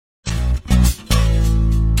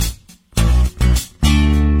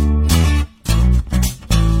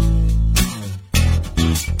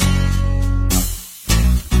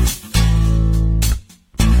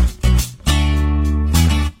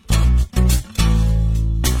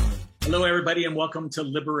Hello, everybody, and welcome to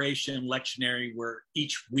Liberation Lectionary, where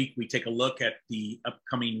each week we take a look at the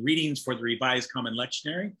upcoming readings for the Revised Common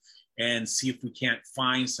Lectionary and see if we can't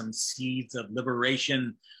find some seeds of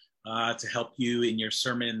liberation to help you in your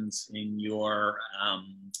sermons, in your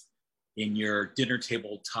dinner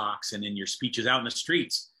table talks, and in your speeches out in the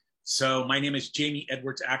streets. So my name is Jamie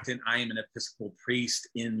Edwards Acton. I am an Episcopal priest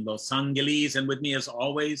in Los Angeles, and with me, as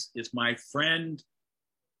always, is my friend.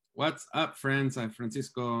 What's up, friends? I'm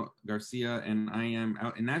Francisco Garcia, and I am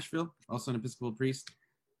out in Nashville, also an Episcopal priest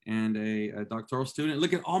and a doctoral student.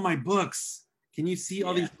 Look at all my books. Can you see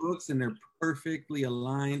all these books? And they're perfectly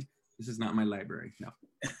aligned. This is not my library, no.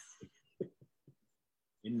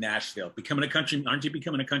 In Nashville, aren't you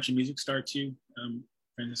becoming a country music star too,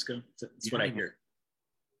 Francisco? That's what I hear.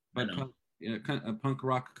 But a punk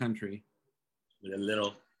rock country. With a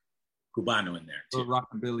little Cubano in there too.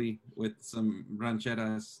 Rockabilly with some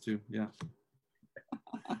rancheras too, yeah.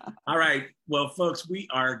 All right, well, folks, we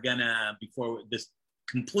are gonna, before this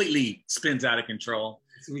completely spins out of control,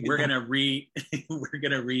 we're gonna read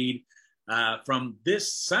from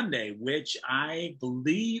this Sunday, which I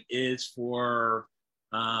believe is for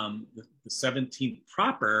the 17th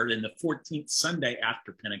proper and the 14th Sunday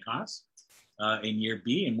after Pentecost in year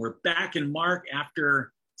B, and we're back in Mark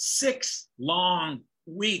after 6 long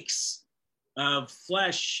weeks of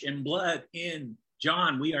flesh and blood in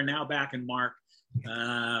John. We are now back in Mark,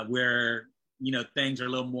 where things are a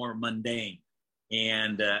little more mundane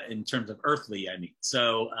and in terms of earthly, I mean.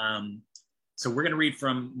 So we're going to read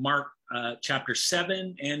from Mark chapter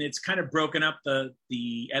 7, and it's kind of broken up.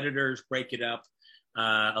 The editors break it up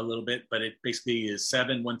a little bit, but it basically is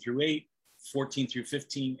 7, 1 through 8, 14 through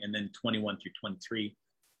 15, and then 21 through 23.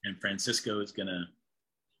 And Francisco is going to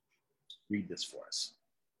read this for us.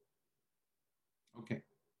 Okay.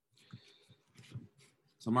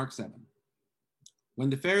 So Mark 7. When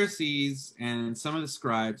the Pharisees and some of the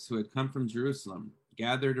scribes who had come from Jerusalem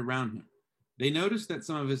gathered around him, they noticed that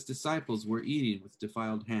some of his disciples were eating with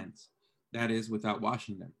defiled hands, that is, without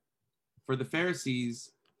washing them. For the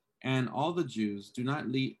Pharisees and all the Jews do not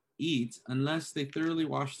eat unless they thoroughly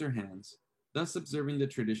wash their hands, thus observing the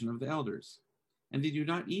tradition of the elders. And they do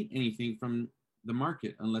not eat anything from the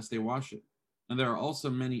market unless they wash it. And there are also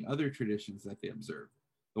many other traditions that they observe,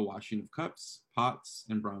 the washing of cups, pots,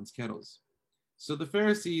 and bronze kettles. So the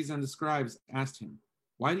Pharisees and the scribes asked him,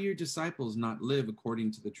 "Why do your disciples not live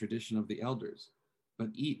according to the tradition of the elders,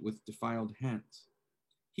 but eat with defiled hands?"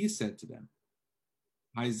 He said to them,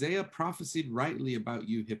 "Isaiah prophesied rightly about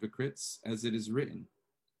you hypocrites, as it is written,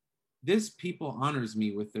 'This people honors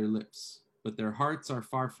me with their lips, but their hearts are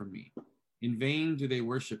far from me. In vain do they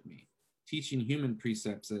worship me, teaching human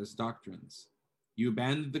precepts as doctrines. You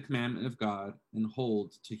abandoned the commandment of God and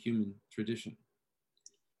hold to human tradition.'"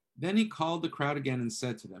 Then he called the crowd again and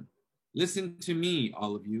said to them, "Listen to me,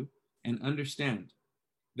 all of you, and understand.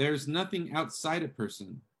 There is nothing outside a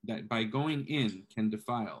person that by going in can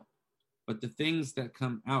defile, but the things that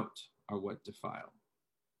come out are what defile.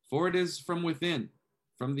 For it is from within,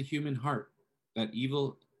 from the human heart, that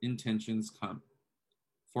evil intentions come: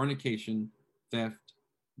 fornication, theft,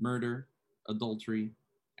 murder, adultery,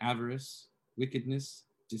 avarice, wickedness,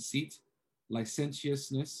 deceit,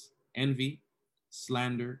 licentiousness, envy,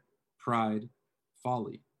 slander, pride,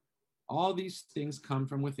 folly. All these things come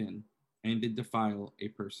from within, and they defile a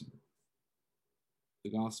person." The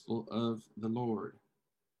Gospel of the Lord.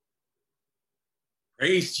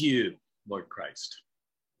 Praise to you, Lord Christ.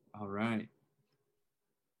 All right.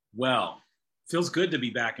 Well, feels good to be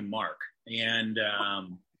back in Mark, and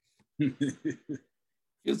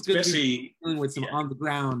feels good to be dealing with some on the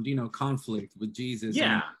ground, conflict with Jesus.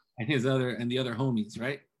 And the other homies,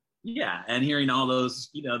 right? Yeah, and hearing all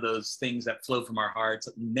those, those things that flow from our hearts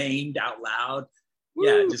named out loud. Woo!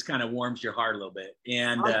 Yeah, it just kind of warms your heart a little bit.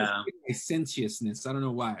 And licentiousness. I don't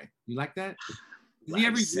know why. You like that? Did you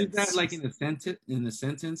ever use that like in a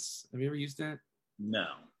sentence? Have you ever used that? No.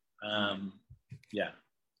 Yeah.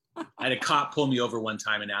 I had a cop pull me over one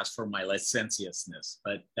time and ask for my licentiousness,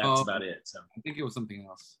 but that's about it. So I think it was something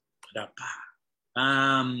else.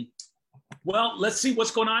 Well, let's see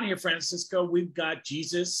what's going on here, Francisco. We've got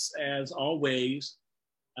Jesus, as always,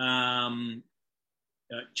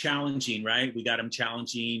 challenging, right? We got him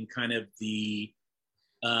challenging kind of the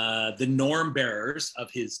norm bearers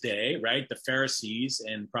of his day, right? The Pharisees,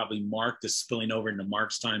 and probably Mark, this spilling over into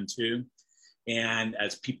Mark's time too. And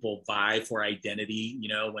as people vie for identity,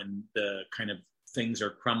 when the kind of things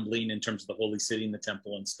are crumbling in terms of the holy city and the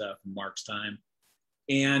temple and stuff in Mark's time.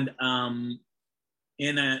 And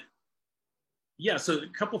so a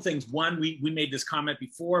couple things. One, we made this comment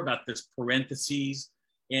before about this parentheses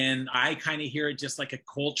And I kind of hear it just like a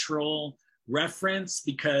cultural reference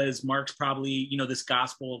because Mark's probably, this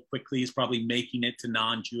gospel quickly is probably making it to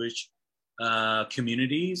non-Jewish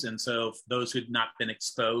communities. And so those who had not been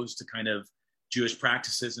exposed to kind of Jewish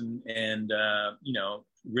practices and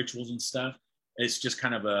rituals and stuff, it's just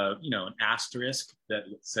kind of an asterisk that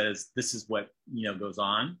says this is what, goes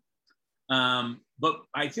on. But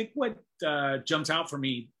I think what jumps out for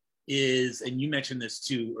me is, and you mentioned this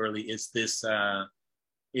too early, is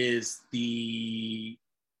the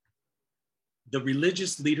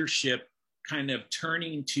religious leadership kind of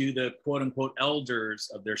turning to the quote unquote elders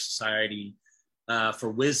of their society for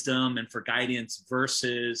wisdom and for guidance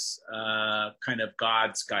versus kind of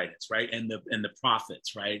God's guidance, right? And the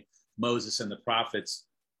prophets, right? Moses and the prophets.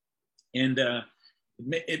 And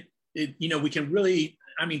we can really,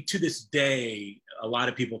 to this day, a lot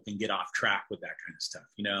of people can get off track with that kind of stuff,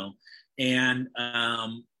 and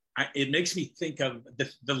it makes me think of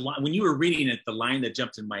the line, when you were reading it, the line that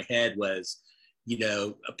jumped in my head was,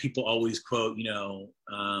 people always quote,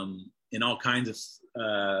 in all kinds of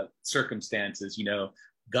circumstances,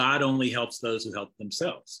 God only helps those who help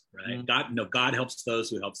themselves, right? Mm-hmm. God helps those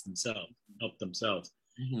who help themselves.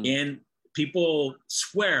 Mm-hmm. And people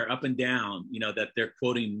swear up and down, that they're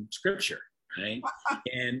quoting scripture, right?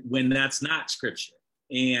 And when that's not scripture.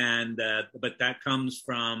 And, but that comes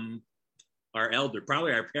from our elder,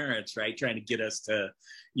 probably our parents, right? Trying to get us to,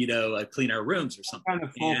 clean our rooms or something. Kind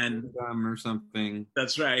of and or something.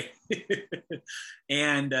 That's right.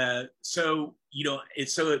 And so it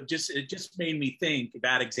just made me think.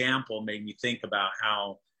 That example made me think about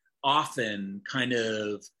how often kind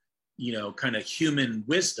of human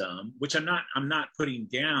wisdom, which I'm not putting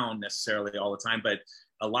down necessarily all the time, but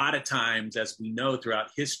a lot of times, as we know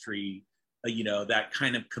throughout history, that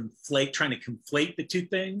kind of trying to conflate the two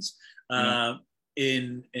things. And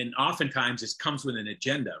oftentimes it comes with an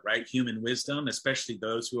agenda, right? Human wisdom, especially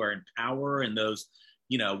those who are in power, and those,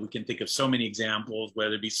 we can think of so many examples,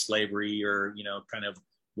 whether it be slavery or, kind of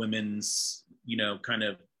women's, kind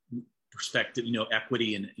of perspective,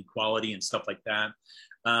 equity and equality and stuff like that.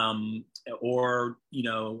 Or,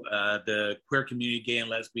 the queer community, gay and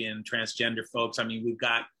lesbian, transgender folks. We've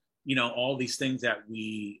got, all these things that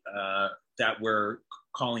we're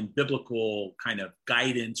calling biblical kind of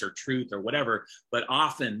guidance or truth or whatever, but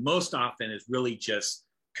most often is really just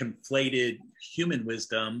conflated human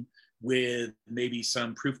wisdom with maybe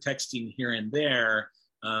some proof texting here and there,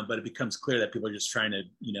 but it becomes clear that people are just trying to,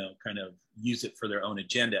 kind of use it for their own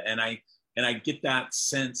agenda. And I get that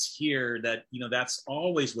sense here that, that's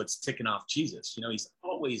always what's ticking off Jesus. He's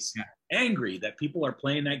always angry that people are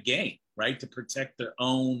playing that game, right? To protect their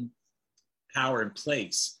own power and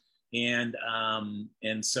place. And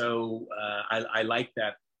so I like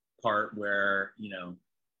that part where, you're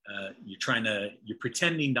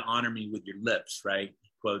pretending to honor me with your lips, right? He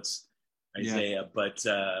quotes Isaiah, but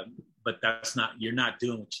that's not, you're not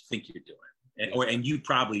doing what you think you're doing. And you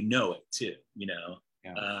probably know it too,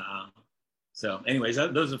 So anyways,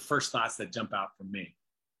 those are the first thoughts that jump out from me.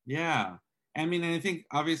 Yeah. And I think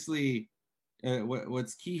obviously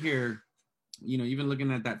what's key here, even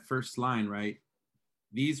looking at that first line, right?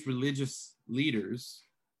 These religious leaders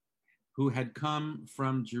who had come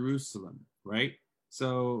from Jerusalem, right?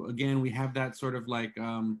 So again, we have that sort of like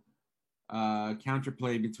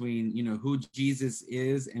counterplay between, who Jesus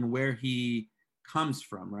is and where he comes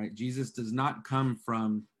from, right? Jesus does not come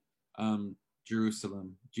from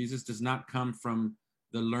Jerusalem. Jesus does not come from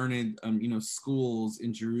the learned, schools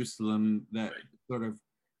in Jerusalem that sort of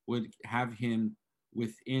would have him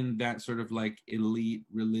within that sort of like elite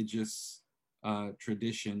religious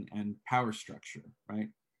tradition and power structure, right?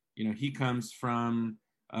 He comes from,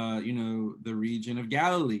 the region of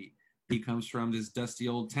Galilee. He comes from this dusty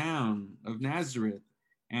old town of Nazareth.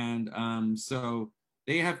 And so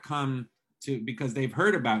they have come because they've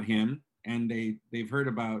heard about him, and they've heard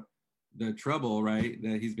about the trouble, right,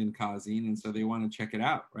 that he's been causing. And so they want to check it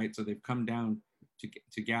out, right? So they've come down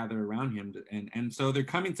to gather around him. And so they're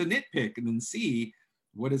coming to nitpick and then see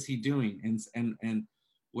what is he doing. And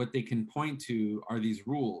what they can point to are these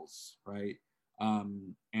rules, right?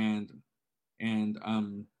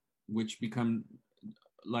 Which become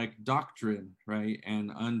like doctrine, right?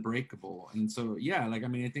 And unbreakable. And so,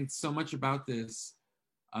 I think so much about this,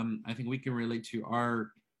 I think we can relate to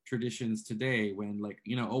our traditions today when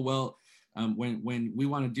when we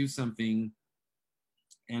want to do something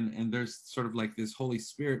and there's sort of like this Holy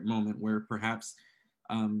Spirit moment where perhaps,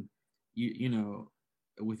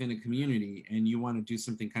 within a community and you want to do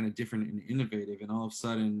something kind of different and innovative, and all of a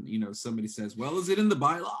sudden, somebody says, well, is it in the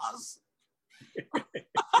bylaws?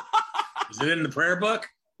 Is it in the prayer book?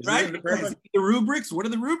 Is it right? in the prayer book? The rubrics, what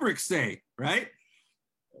do the rubrics say, right?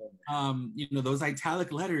 Oh, Those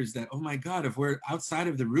italic letters that, oh my God, if we're outside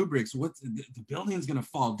of the rubrics, what the building's going to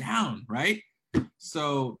fall down, right?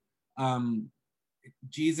 So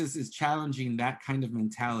Jesus is challenging that kind of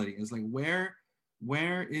mentality. It's like, where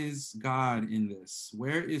is God in this?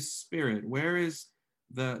 Where is spirit? Where is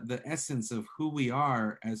the essence of who we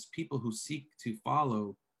are as people who seek to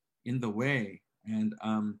follow in the way? And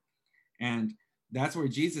that's where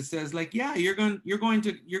Jesus says, like, yeah, you're going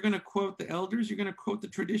to quote the elders, you're going to quote the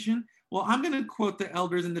tradition. Well, I'm going to quote the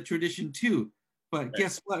elders and the tradition too. But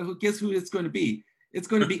guess what? Guess who it's going to be? It's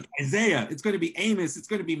going to be Isaiah. It's going to be Amos. It's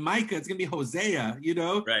going to be Micah. It's going to be Hosea,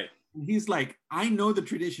 Right. And he's like, I know the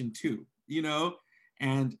tradition too,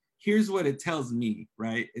 And here's what it tells me,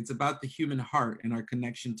 right? It's about the human heart and our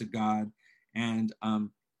connection to God. And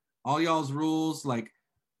all y'all's rules, like,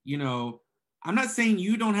 I'm not saying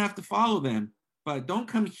you don't have to follow them, but don't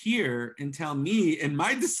come here and tell me and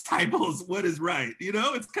my disciples what is right.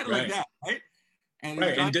 It's kind of like that, right? And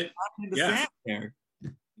right. he's in the sand there.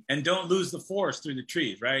 And don't lose the forest through the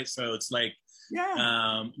trees, right? So it's like,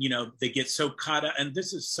 they get so caught up, and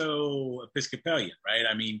this is so Episcopalian, right?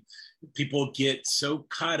 I mean, people get so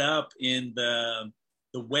caught up in the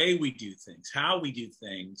way we do things, how we do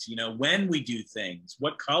things, when we do things,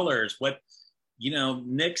 what colors, what,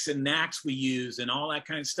 nicks and knacks we use, and all that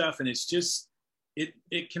kind of stuff. And it's just,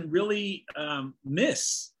 it can really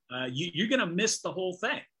miss. You're going to miss the whole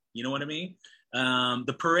thing. You know what I mean?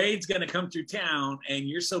 The parade's going to come through town, and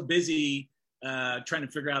you're so busy trying to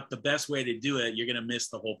figure out the best way to do it, you're going to miss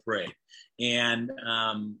the whole parade. And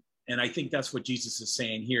I think that's what Jesus is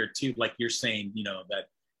saying here too. Like you're saying, that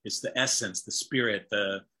it's the essence, the spirit,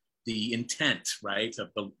 the intent, right, of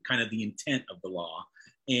the kind of the intent of the law,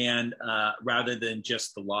 and rather than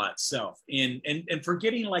just the law itself. And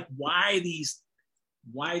forgetting like why these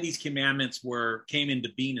commandments came into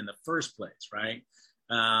being in the first place, right?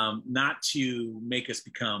 Not to make us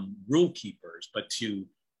become rule keepers, but to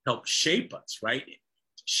help shape us, right?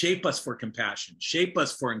 Shape us for compassion, shape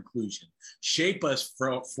us for inclusion, shape us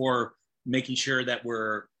for making sure that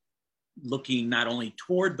we're looking not only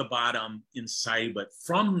toward the bottom in society, but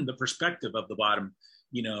from the perspective of the bottom,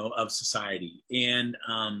 of society. And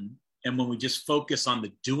when we just focus on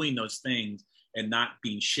the doing those things and not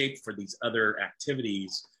being shaped for these other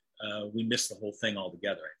activities, we miss the whole thing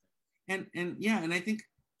altogether. And I think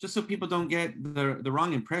just so people don't get the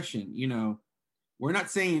wrong impression, we're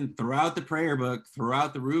not saying throughout the prayer book,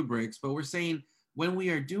 throughout the rubrics, but we're saying when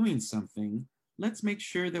we are doing something, let's make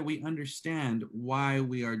sure that we understand why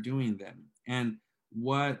we are doing them and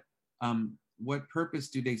what purpose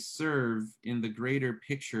do they serve in the greater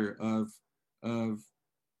picture of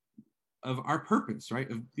our purpose, right?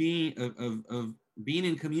 Of being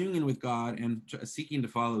in communion with God and seeking to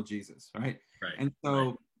follow Jesus, right? Right. And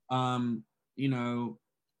so,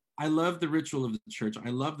 I love the ritual of the church. I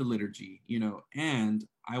love the liturgy, and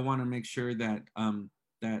I want to make sure that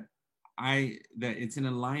that it's in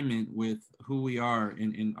alignment with who we are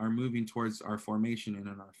in our moving towards our formation and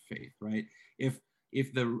in our faith, right? If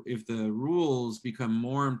the rules become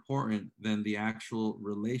more important than the actual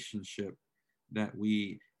relationship that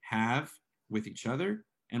we have with each other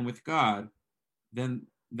and with God, then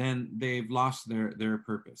they've lost their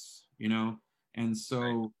purpose, And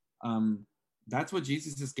so that's what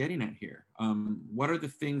Jesus is getting at here. What are the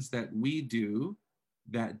things that we do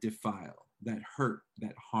that defile, that hurt,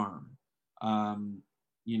 that harm?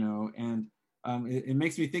 It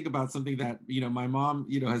makes me think about something that my mom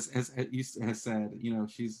has said.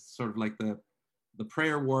 She's sort of like the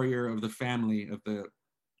prayer warrior of the family of the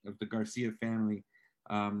Garcia family,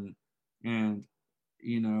 and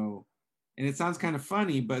it sounds kind of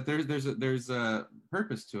funny, but there's a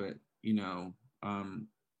purpose to it.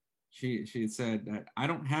 She had said that I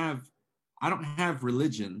don't have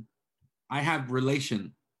religion, I have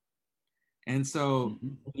relation. And so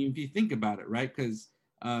if you think about it, right, because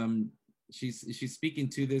she's speaking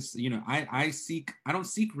to this, I don't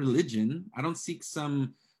seek religion, I don't seek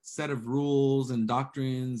some set of rules and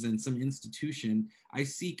doctrines and some institution. I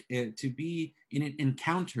seek it to be in an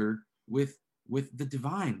encounter with the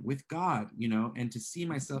divine, with God, and to see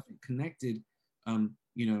myself connected,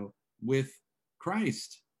 with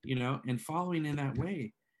Christ, and following in that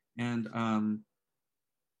way. And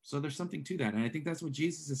so there's something to that. And I think that's what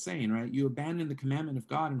Jesus is saying, right? You abandon the commandment of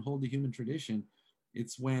God and hold the human tradition.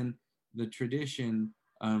 It's when the tradition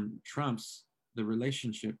trumps the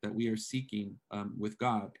relationship that we are seeking with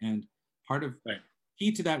God. And part of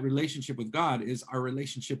key to that relationship with God is our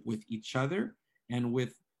relationship with each other and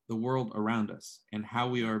with the world around us, and how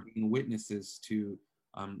we are being witnesses to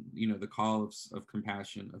the call of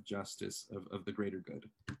compassion, of justice, of the greater good.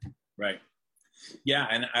 Right. Yeah,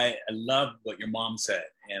 and I love what your mom said,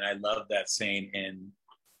 and I love that saying, and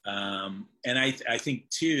I think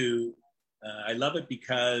too, I love it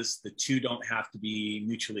because the two don't have to be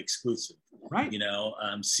mutually exclusive. Right.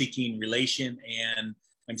 I'm seeking relation, and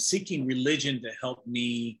I'm seeking religion to help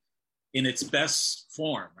me in its best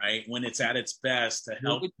form, right? When it's at its best, to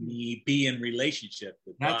help me be in relationship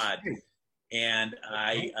with God. Right. And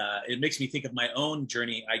it makes me think of my own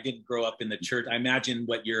journey. I didn't grow up in the church. I imagine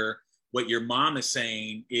what your mom is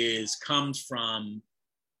saying comes from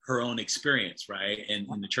her own experience, right? And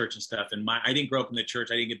in the church and stuff. And I didn't grow up in the church.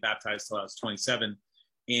 I didn't get baptized till I was 27.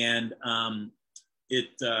 And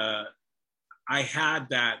I had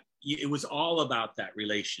that. It was all about that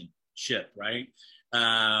relationship, right?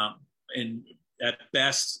 And at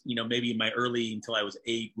best, maybe in my early, until I was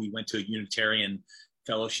 8, we went to a Unitarian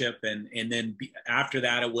fellowship, and then after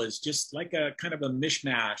that, it was just like a kind of a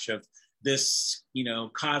mishmash of this,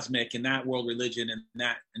 cosmic and that world religion and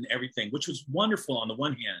that and everything, which was wonderful on the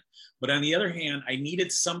one hand, but on the other hand, I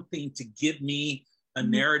needed something to give me a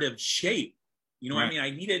narrative shape. What I mean? I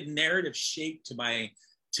needed narrative shape to my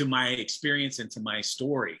experience and to my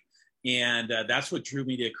story. And that's what drew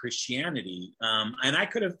me to Christianity. And I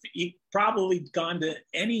could have probably gone to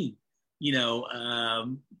any,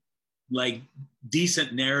 like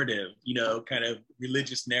decent narrative, kind of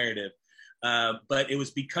religious narrative. But it was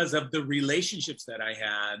because of the relationships that I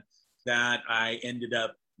had that I ended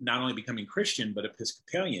up not only becoming Christian, but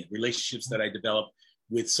Episcopalian. Relationships that I developed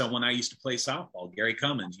with someone I used to play softball, Gary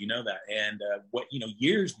Cummins, that. And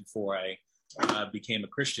years before I became a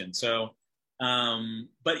Christian. So,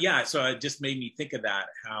 but yeah, so it just made me think of that,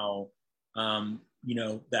 how,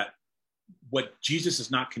 that what Jesus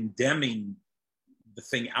is not condemning the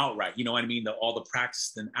thing outright, what I mean? All the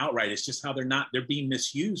practice and outright, it's just how they're being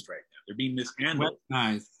misused right now. They're being mishandled.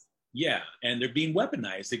 Weaponized. Yeah. And they're being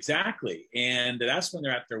weaponized. Exactly. And that's when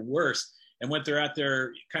they're at their worst. And when they're at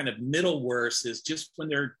their kind of middle worst is just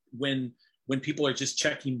when people are just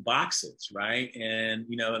checking boxes, right? And,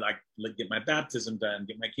 like get my baptism done,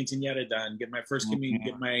 get my quinceañera done, get my first communion,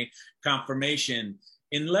 get my confirmation,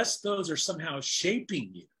 unless those are somehow shaping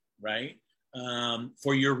you, right?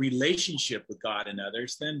 For your relationship with God and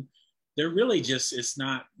others, then they're really just, it's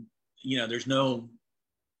not, there's no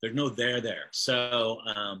there. So,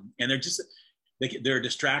 and they're a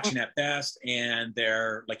distraction at best, and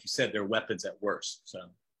they're, like you said, they're weapons at worst. So.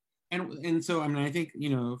 And so, I mean, I think,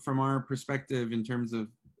 from our perspective in terms of,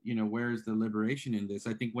 where's the liberation in this?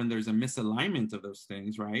 I think when there's a misalignment of those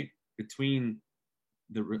things, right, between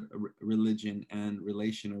the religion and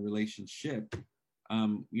relation or relationship,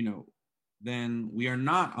 then we are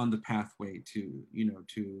not on the pathway to,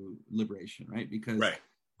 to liberation, right? Because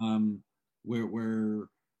we're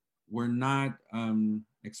not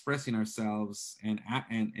expressing ourselves, and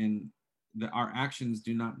our actions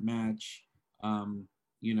do not match,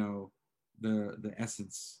 the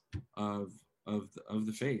essence of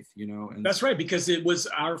the faith, and that's right, because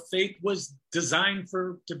our faith was designed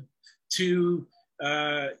to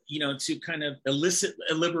kind of elicit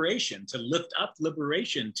a liberation, to lift up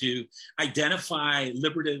liberation, to identify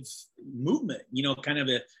liberative movement,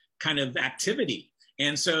 kind of activity.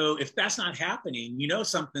 And so if that's not happening,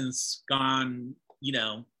 something's gone,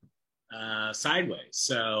 sideways.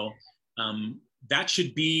 So that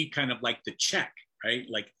should be kind of like the check, right?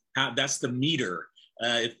 Like that's the meter.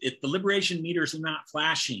 If the liberation meters are not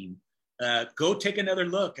flashing, go take another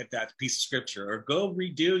look at that piece of scripture, or go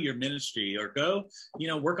redo your ministry, or go,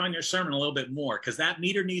 work on your sermon a little bit more, because that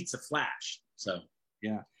meter needs to flash. So,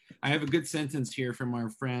 yeah, I have a good sentence here from our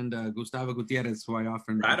friend Gustavo Gutierrez, who I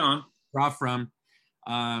often draw from,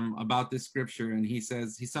 about this scripture, and he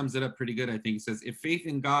sums it up pretty good. I think he says, "If faith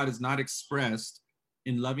in God is not expressed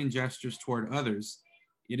in loving gestures toward others,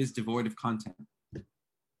 it is devoid of content."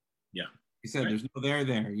 Yeah, he said, "There's no there,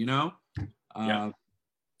 Yeah.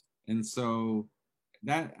 And so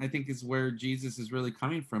that, I think, is where Jesus is really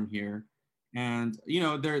coming from here. And,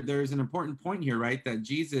 there's an important point here, right? That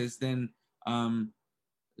Jesus then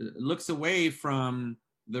looks away from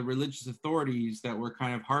the religious authorities that were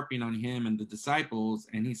kind of harping on him and the disciples.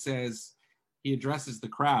 And he addresses the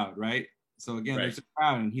crowd, right? So again, There's a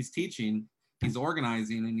crowd, and he's teaching, he's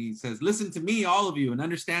organizing, and he says, "Listen to me, all of you, and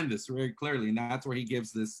understand this very clearly." And that's where he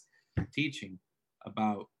gives this teaching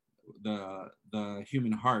about the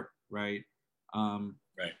human heart, right?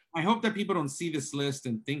 I hope that people don't see this list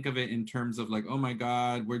and think of it in terms of like, oh my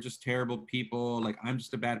God, we're just terrible people. Like, I'm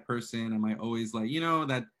just a bad person. Am I always like,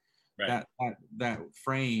 that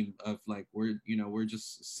frame of like, we're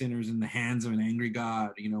just sinners in the hands of an angry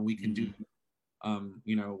God. We can do.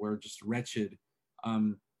 we're just wretched.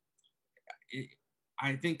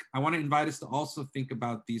 I think I want to invite us to also think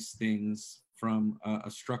about these things from a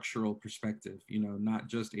structural perspective, not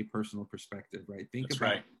just a personal perspective, right? Think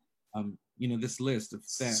about, this list of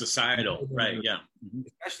theft, societal, right? Yeah. Mm-hmm.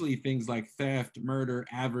 Especially things like theft, murder,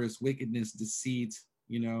 avarice, wickedness, deceit,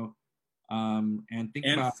 and think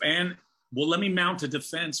about. And well, let me mount a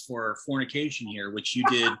defense for fornication here, which you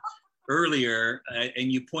did earlier,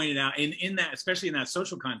 and you pointed out in that, especially in that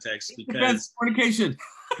social context, because fornication.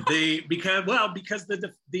 because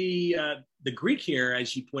the Greek here,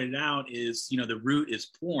 as you pointed out, is the root is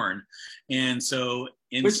porn, and so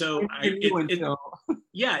it's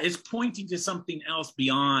pointing to something else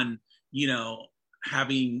beyond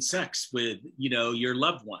having sex with your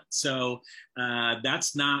loved one. So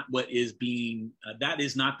that's not what is being that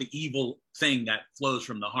is not the evil thing that flows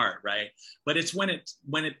from the heart, right? But it's when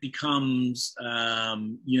it becomes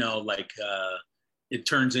it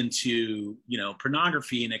turns into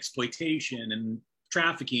pornography and exploitation and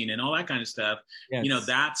trafficking and all that kind of stuff. Yes.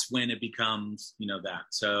 That's when it becomes that.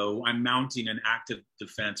 So I'm mounting an active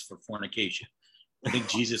defense for fornication. I think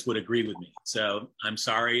Jesus would agree with me. So I'm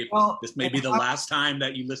sorry. This may be the last time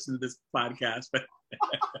that you listen to this podcast. But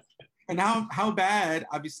and how bad,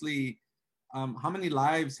 obviously, how many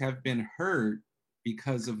lives have been hurt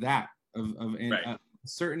because of that, of a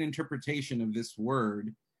certain interpretation of this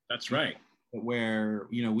word. That's right. Where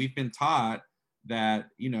we've been taught that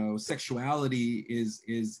sexuality is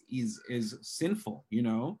sinful,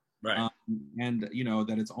 right, and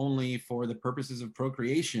that it's only for the purposes of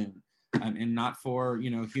procreation. And not for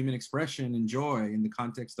human expression and joy in the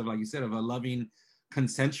context of, like you said, of a loving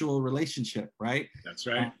consensual relationship, right? That's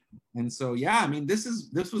right. And so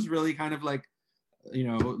this was really kind of like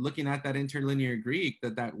looking at that interlinear Greek,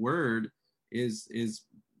 that word is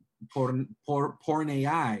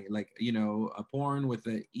porneai, like a porn with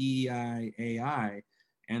the EIAI,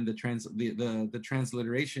 and the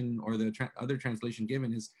transliteration or the other translation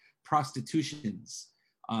given is prostitutions.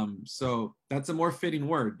 So that's a more fitting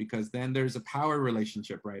word, because then there's a power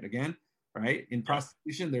relationship, right? Again, right? In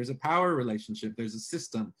prostitution, there's a power relationship. There's a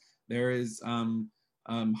system. There is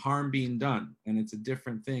harm being done, and it's a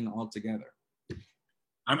different thing altogether.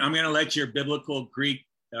 I'm going to let your biblical Greek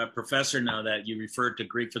professor know that you referred to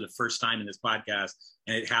Greek for the first time in this podcast,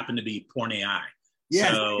 and it happened to be porneai.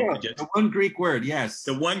 Yes, so the one Greek word, yes.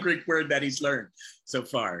 The one Greek word that he's learned so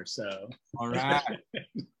far. So, all right.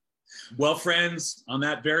 Well, friends, on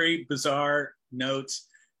that very bizarre note,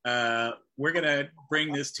 we're going to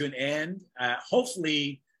bring this to an end.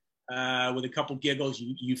 Hopefully, with a couple giggles,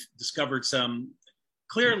 you've discovered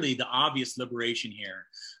clearly the obvious liberation here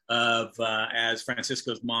of, as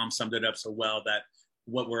Francisco's mom summed it up so well, that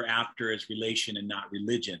what we're after is relation and not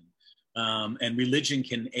religion. And religion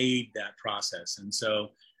can aid that process. And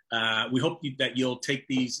so we hope that you'll take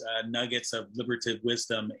these nuggets of liberative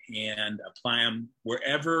wisdom and apply them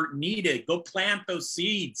wherever needed. Go plant those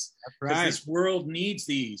seeds, because this world needs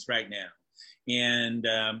these right now. And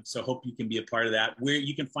so hope you can be a part of that.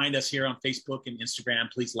 You can find us here on Facebook and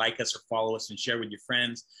Instagram. Please like us or follow us and share with your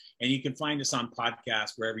friends. And you can find us on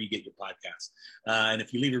podcasts, wherever you get your podcasts. And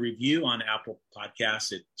if you leave a review on Apple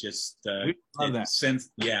Podcasts, it just we love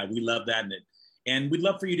that. We love that. And we'd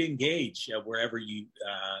love for you to engage wherever you,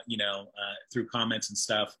 through comments and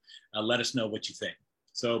stuff. Let us know what you think.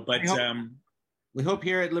 So, but we hope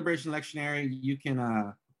here at Liberation Lectionary you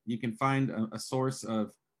can find a source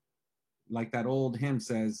of, like that old hymn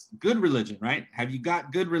says, good religion, right? Have you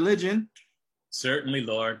got good religion? Certainly,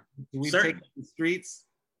 Lord. We've taken the streets,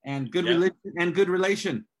 and good religion and good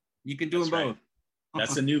relation. You can do them both.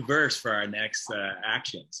 That's a new verse for our next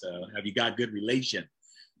action. So, have you got good relation?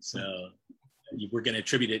 So, we're going to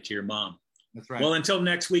attribute it to your mom. That's right. Well, until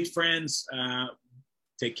next week, friends,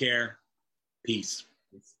 take care. Peace.